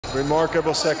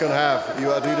Remarkable second half. You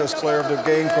Adidas player of the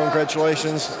game.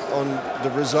 Congratulations on the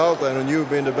result and on you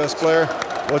being the best player.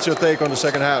 What's your take on the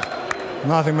second half?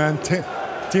 Nothing, man.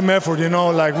 Team effort, you know,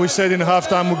 like we said in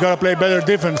halftime, we gotta play better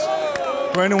defense.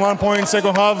 21 points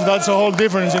second half, that's a whole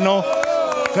difference, you know.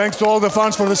 Thanks to all the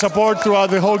fans for the support throughout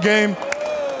the whole game.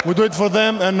 We do it for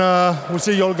them, and we'll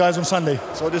see you all guys on Sunday.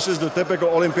 So this is the typical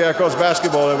Olympiacos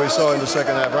basketball that we saw in the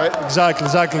second half, right?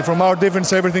 Exactly. From our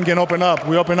defense, everything can open up.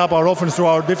 We open up our offense through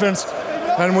our defense,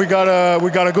 and we got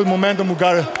a good momentum. We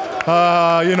got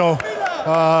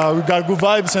we got good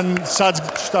vibes, and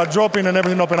shots start dropping, and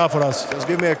everything open up for us. Just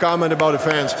give me a comment about the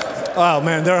fans. Oh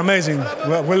man, they're amazing.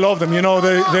 We love them. You know,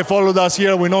 they followed us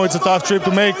here. We know it's a tough trip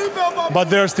to make, but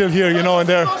they're still here. You know, and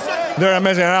they're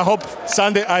amazing.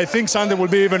 And I think Sunday will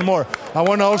be even more. I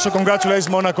want to also congratulate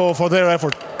Monaco for their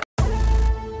effort.